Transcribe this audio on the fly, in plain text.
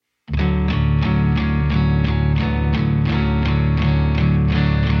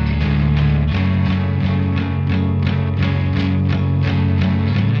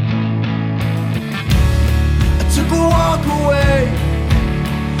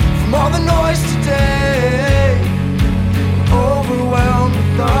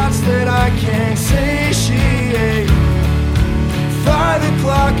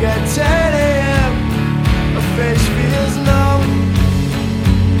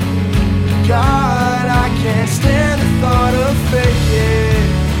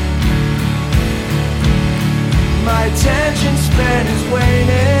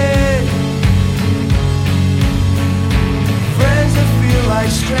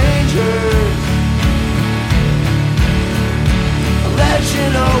strangers. I'll let you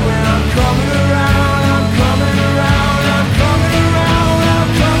know when I'm coming around, I'm coming around, I'm coming around, I'm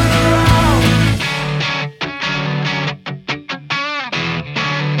coming around.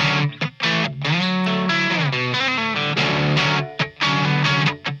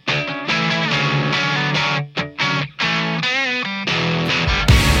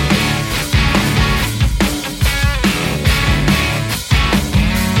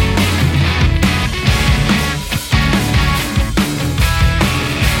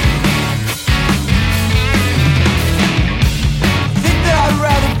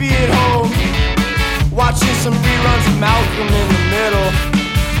 Watching some reruns of Malcolm in the Middle,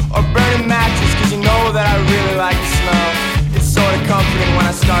 or burning matches cause you know that I really like the smell. It's sort of comforting when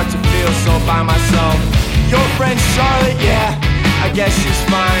I start to feel so by myself. Your friend Charlotte, yeah, I guess she's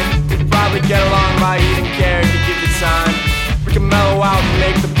fine. We'd probably get along by eating care if you give the time. We can mellow out and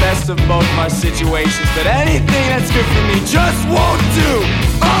make the best of both of our situations, but anything that's good for me just won't do.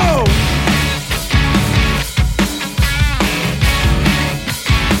 Oh!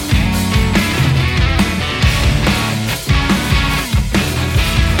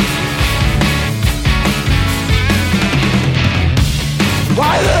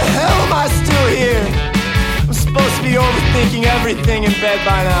 Why the hell am I still here? I'm supposed to be overthinking everything in bed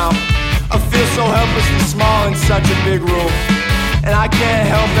by now. I feel so helplessly small in such a big room, and I can't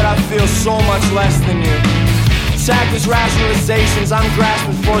help that I feel so much less than you. Tactless rationalizations, I'm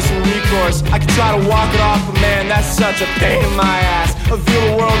grasping for some recourse. I could try to walk it off, but man, that's such a pain in my ass. I view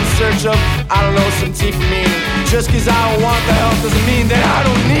the world in search of, I don't know, some deeper meaning. Just cause I don't want the help doesn't mean that I